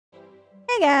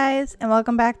Hey guys, and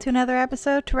welcome back to another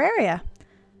episode of Terraria.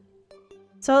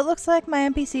 So it looks like my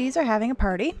NPCs are having a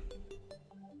party.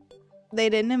 They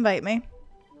didn't invite me.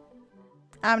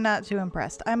 I'm not too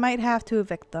impressed. I might have to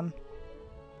evict them.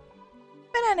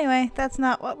 But anyway, that's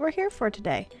not what we're here for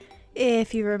today.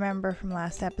 If you remember from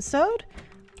last episode,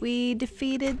 we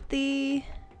defeated the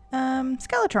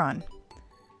Skeletron.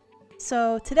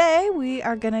 So today we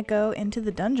are gonna go into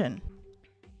the dungeon.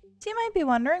 So you might be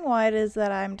wondering why it is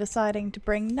that I'm deciding to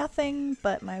bring nothing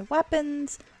but my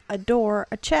weapons, a door,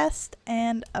 a chest,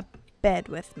 and a bed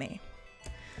with me.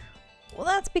 Well,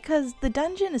 that's because the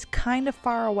dungeon is kind of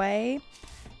far away,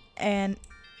 and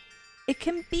it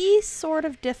can be sort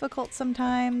of difficult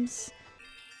sometimes,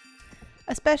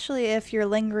 especially if you're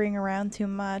lingering around too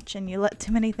much and you let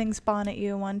too many things spawn at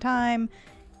you at one time.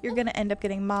 You're gonna end up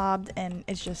getting mobbed, and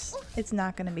it's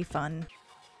not gonna be fun.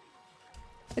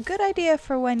 A good idea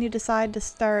for when you decide to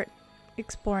start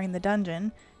exploring the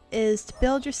dungeon is to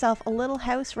build yourself a little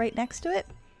house right next to it.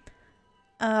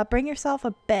 Bring yourself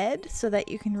a bed so that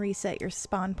you can reset your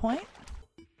spawn point.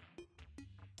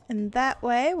 And that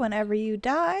way, whenever you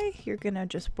die, you're gonna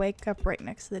just wake up right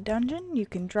next to the dungeon. You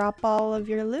can drop all of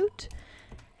your loot,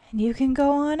 and you can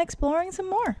go on exploring some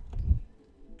more.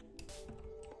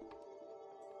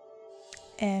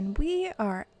 And we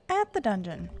are at the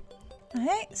dungeon.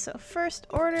 Okay, so first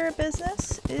order of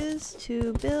business is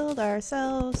to build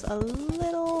ourselves a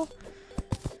little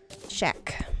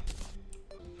shack.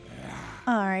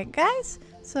 Alright guys,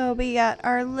 so we got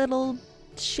our little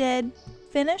shed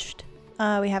finished.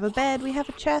 We have a bed, we have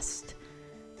a chest,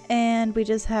 and we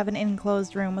just have an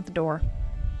enclosed room with a door.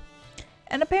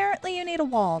 And apparently you need a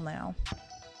wall now,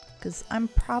 because I'm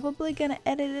probably gonna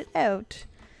edit it out,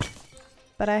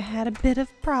 but I had a bit of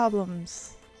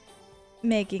problems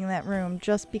making that room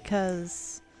just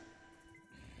because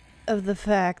of the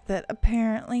fact that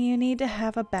apparently you need to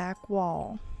have a back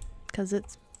wall because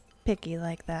it's picky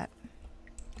like that.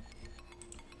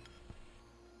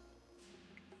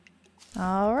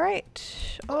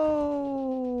 Alright.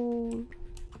 Oh.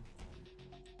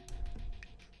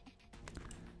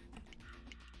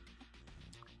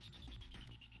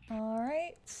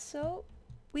 Alright, so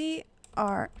we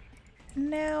are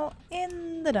now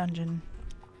in the dungeon.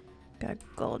 Got a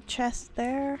gold chest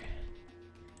there.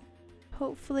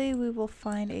 Hopefully we will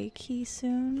find a key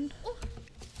soon.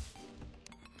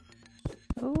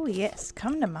 Oh yes,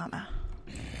 come to mama.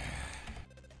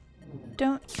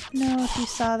 Don't know if you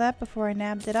saw that before I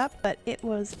nabbed it up, but it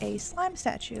was a slime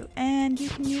statue, and you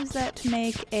can use that to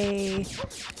make a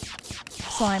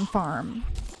slime farm.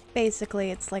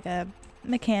 Basically, it's like a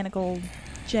mechanical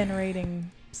generating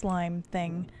slime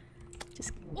thing.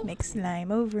 Just make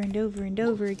slime over and over and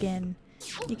over again.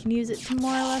 You can use it to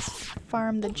more or less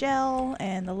farm the gel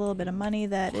and the little bit of money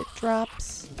that it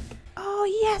drops. Oh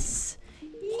yes!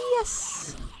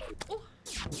 Yes!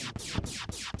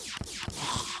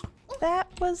 That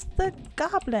was the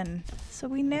goblin. So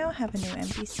we now have a new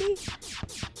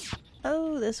NPC.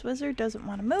 Oh, this wizard doesn't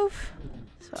want to move,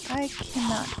 so I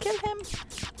cannot kill him.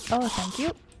 Oh, thank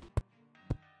you.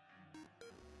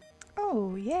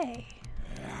 Oh, yay.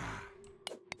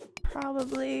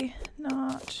 Probably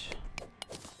not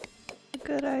a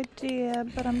good idea,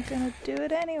 but I'm gonna do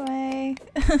it anyway.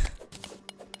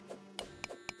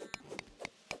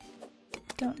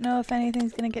 Don't know if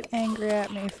anything's gonna get angry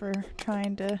at me for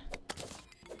trying to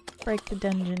break the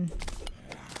dungeon.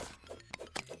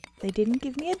 They didn't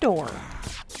give me a door.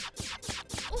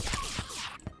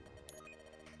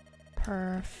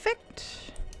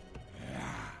 Perfect.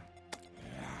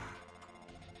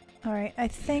 Alright, I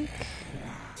think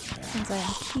since I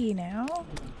have a key now,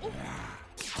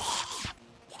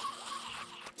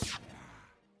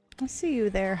 I see you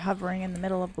there hovering in the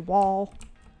middle of the wall.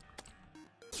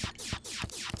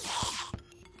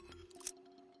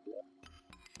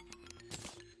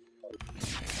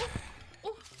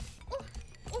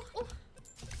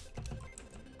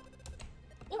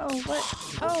 Oh, what?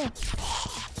 Oh!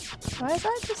 Why is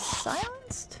that just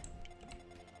silenced?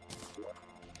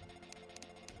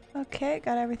 Okay,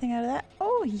 got everything out of that.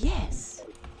 Oh, yes!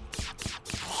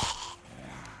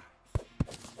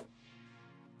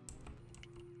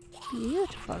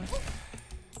 Beautiful.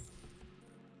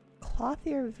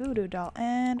 Clothier voodoo doll.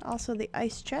 And also the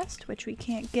ice chest, which we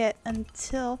can't get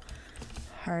until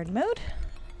hard mode.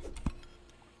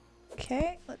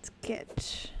 Okay, let's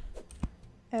get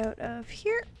out of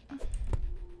here. And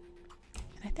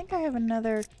I think I have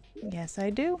another... Yes, I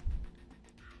do.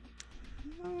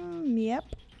 Yep.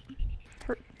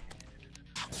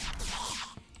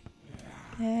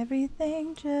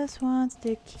 Everything just wants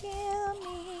to kill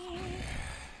me.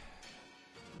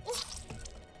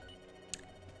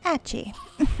 Achi.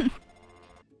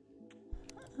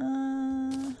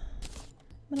 I'm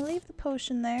gonna leave the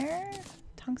potion there.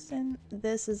 Tungsten.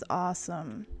 This is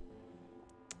awesome.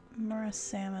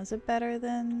 Murasama. Is it better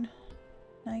than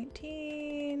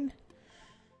 19?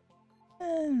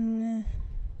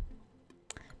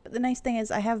 But the nice thing is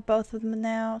I have both of them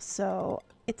now, so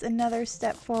it's another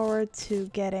step forward to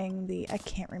getting the, I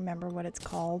can't remember what it's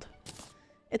called.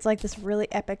 It's like this really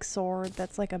epic sword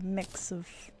that's like a mix of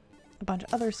a bunch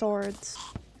of other swords.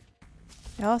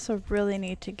 I also really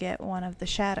need to get one of the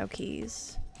shadow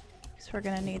keys, because we're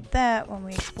gonna need that when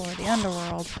we explore the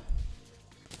underworld.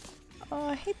 Oh,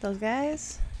 I hate those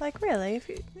guys. Like, really, if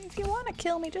you want to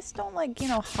kill me, just don't, like, you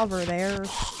know, hover there.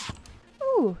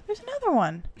 Ooh, there's another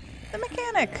one. The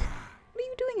mechanic. What are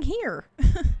you doing here?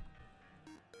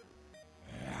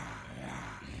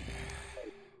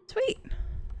 Sweet.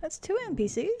 That's 2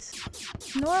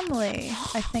 NPCs. Normally,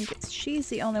 I think she's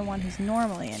the only one who's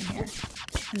normally in here.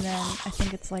 And then I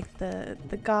think it's like the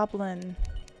goblin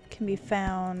can be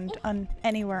found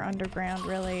anywhere underground,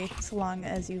 really, so long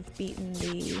as you've beaten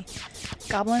the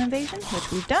goblin invasion, which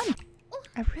we've done.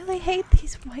 I really hate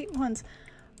these white ones.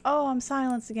 Oh, I'm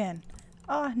silenced again.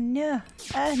 Oh, no.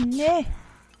 No.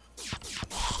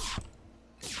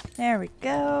 There we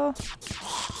go.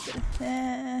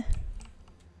 Let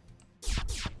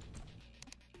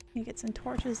me get some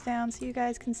torches down so you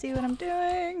guys can see what I'm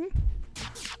doing.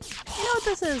 You know what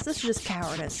this is? This is just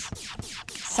cowardice.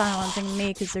 Silencing me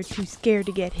because they're too scared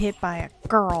to get hit by a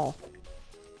girl.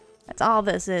 That's all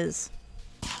this is.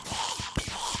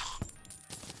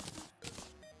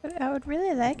 But I would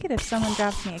really like it if someone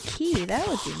dropped me a key. That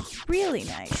would be really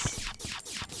nice.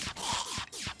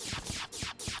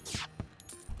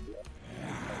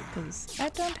 Because I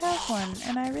don't have one,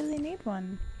 and I really need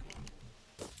one.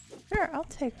 Sure, I'll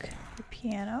take the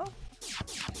piano.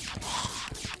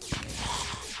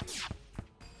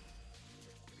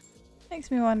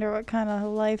 Makes me wonder what kind of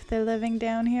life they're living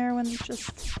down here when it's just,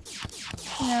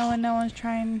 you know, when no one's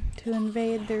trying to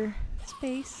invade their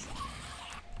space.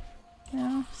 You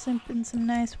know, sipping some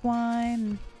nice wine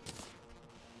and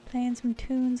playing some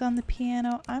tunes on the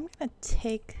piano. I'm gonna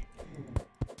take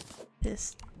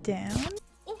this down.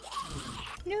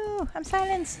 No, I'm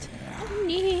silenced.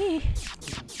 Nee.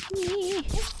 Nee.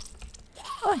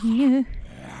 Oh no.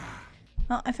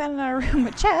 Well, I found another room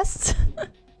with chests.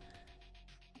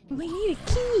 We need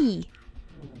a key.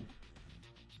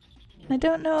 I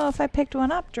don't know if I picked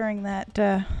one up during that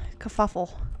kerfuffle.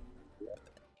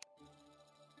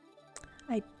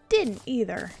 I didn't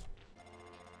either.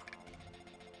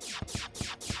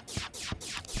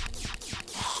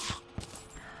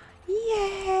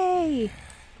 Yay!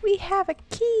 We have a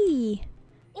key!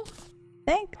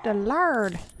 Thank the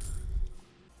Lord!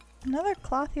 Another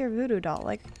clothier voodoo doll,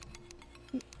 like...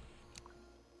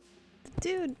 The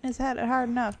dude has had it hard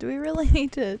enough. Do we really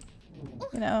need to,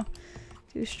 you know,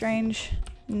 do strange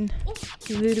and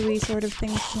voodoo-y sort of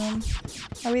things to him?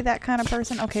 Are we that kind of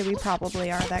person? Okay, we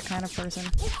probably are that kind of person.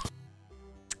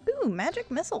 Ooh,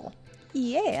 magic missile!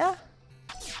 Yeah!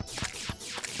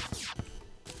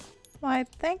 Why,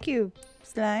 thank you,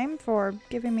 Slime, for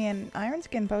giving me an iron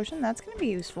skin potion. That's gonna be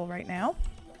useful right now.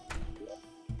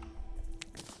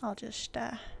 I'll just,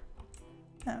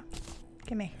 oh,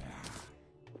 gimme.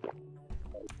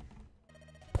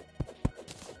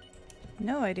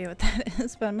 No idea what that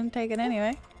is, but I'm gonna take it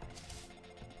anyway.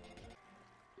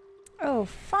 Oh,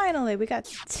 finally, we got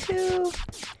 2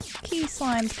 key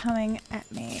slimes coming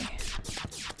at me.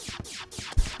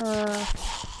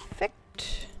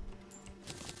 Perfect.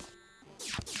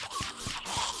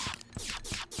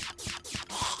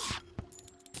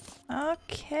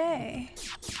 Okay.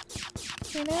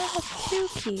 We now have 2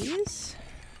 keys.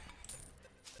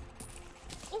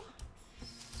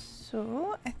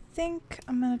 So, I think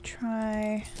I'm gonna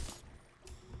try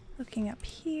looking up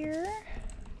here.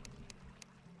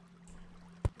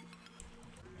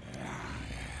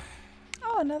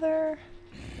 Oh, another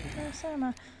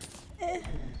Sama.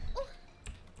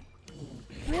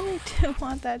 Really do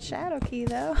want that shadow key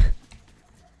though.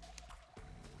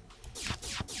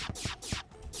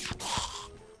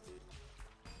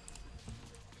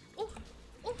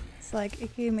 It's like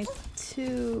it gave me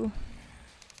 2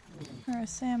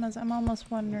 Samas. I'm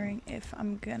almost wondering if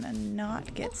I'm gonna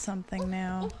not get something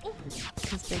now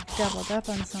because they doubled up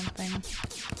on something.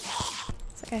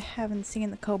 It's like I haven't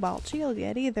seen the Cobalt Shield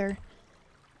yet either.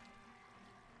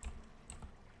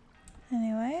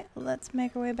 Anyway, let's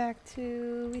make our way back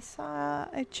to... We saw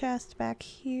a chest back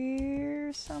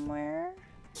here somewhere.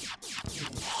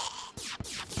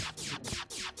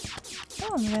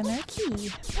 Oh, and then a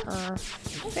key.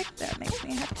 Perfect. That makes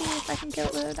me happy if I can kill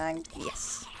the dying.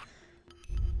 Yes.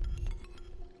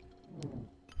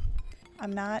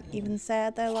 I'm not even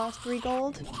sad that I lost 3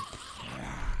 gold.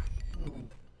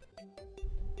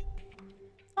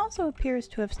 Also appears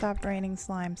to have stopped raining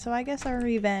slime, so I guess our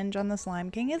revenge on the Slime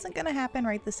King isn't gonna happen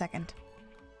right this second.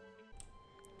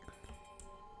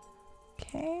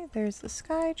 Okay, there's the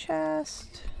sky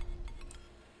chest.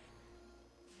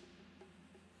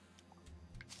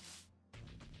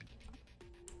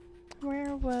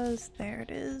 Where was... there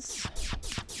it is.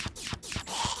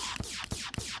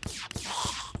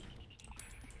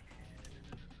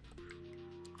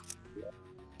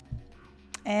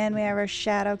 And we have our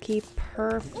shadow key.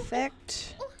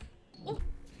 Perfect.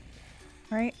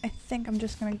 Alright, I think I'm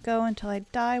just gonna go until I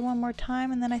die one more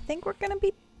time, and then I think we're gonna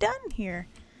be done here.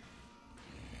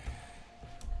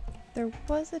 There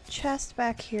was a chest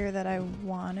back here that I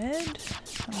wanted.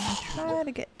 So I'm gonna try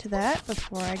to get to that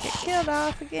before I get killed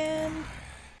off again.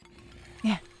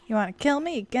 Yeah, you wanna kill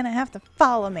me? You're gonna have to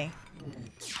follow me.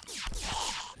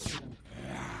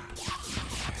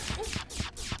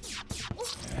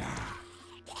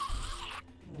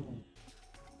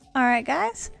 Alright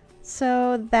guys,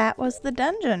 so that was the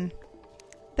dungeon.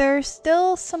 There's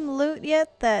still some loot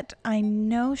yet that I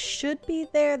know should be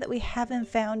there that we haven't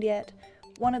found yet.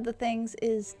 One of the things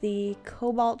is the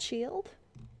cobalt shield.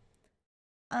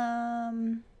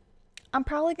 I'm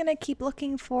probably gonna keep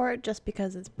looking for it just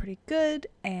because it's pretty good,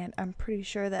 and I'm pretty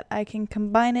sure that I can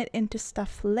combine it into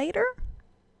stuff later.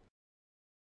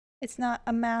 It's not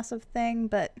a massive thing,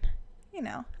 but you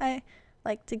know, I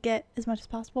like to get as much as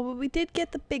possible. But we did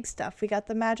get the big stuff. We got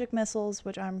the magic missiles,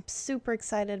 which I'm super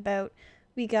excited about.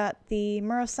 We got the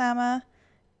Murasama.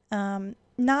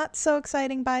 Not so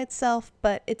exciting by itself,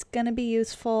 but it's gonna be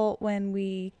useful when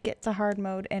we get to hard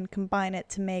mode and combine it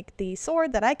to make the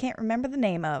sword that I can't remember the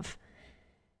name of.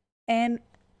 And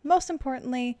most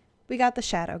importantly, we got the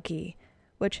shadow key,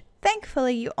 which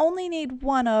thankfully you only need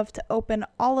one of to open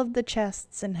all of the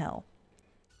chests in hell.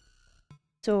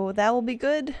 So that will be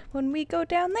good when we go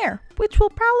down there, which will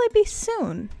probably be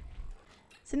soon.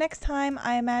 So next time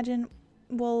I imagine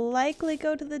we'll likely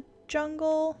go to the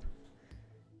jungle.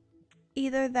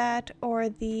 Either that or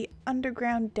the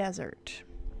underground desert.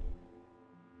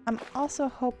 I'm also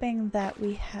hoping that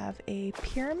we have a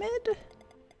pyramid.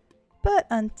 But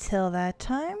until that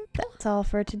time, that's all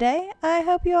for today. I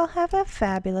hope you all have a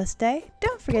fabulous day.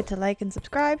 Don't forget to like and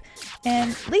subscribe,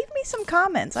 and leave me some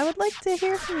comments. I would like to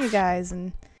hear from you guys,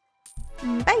 and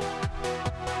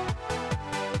bye!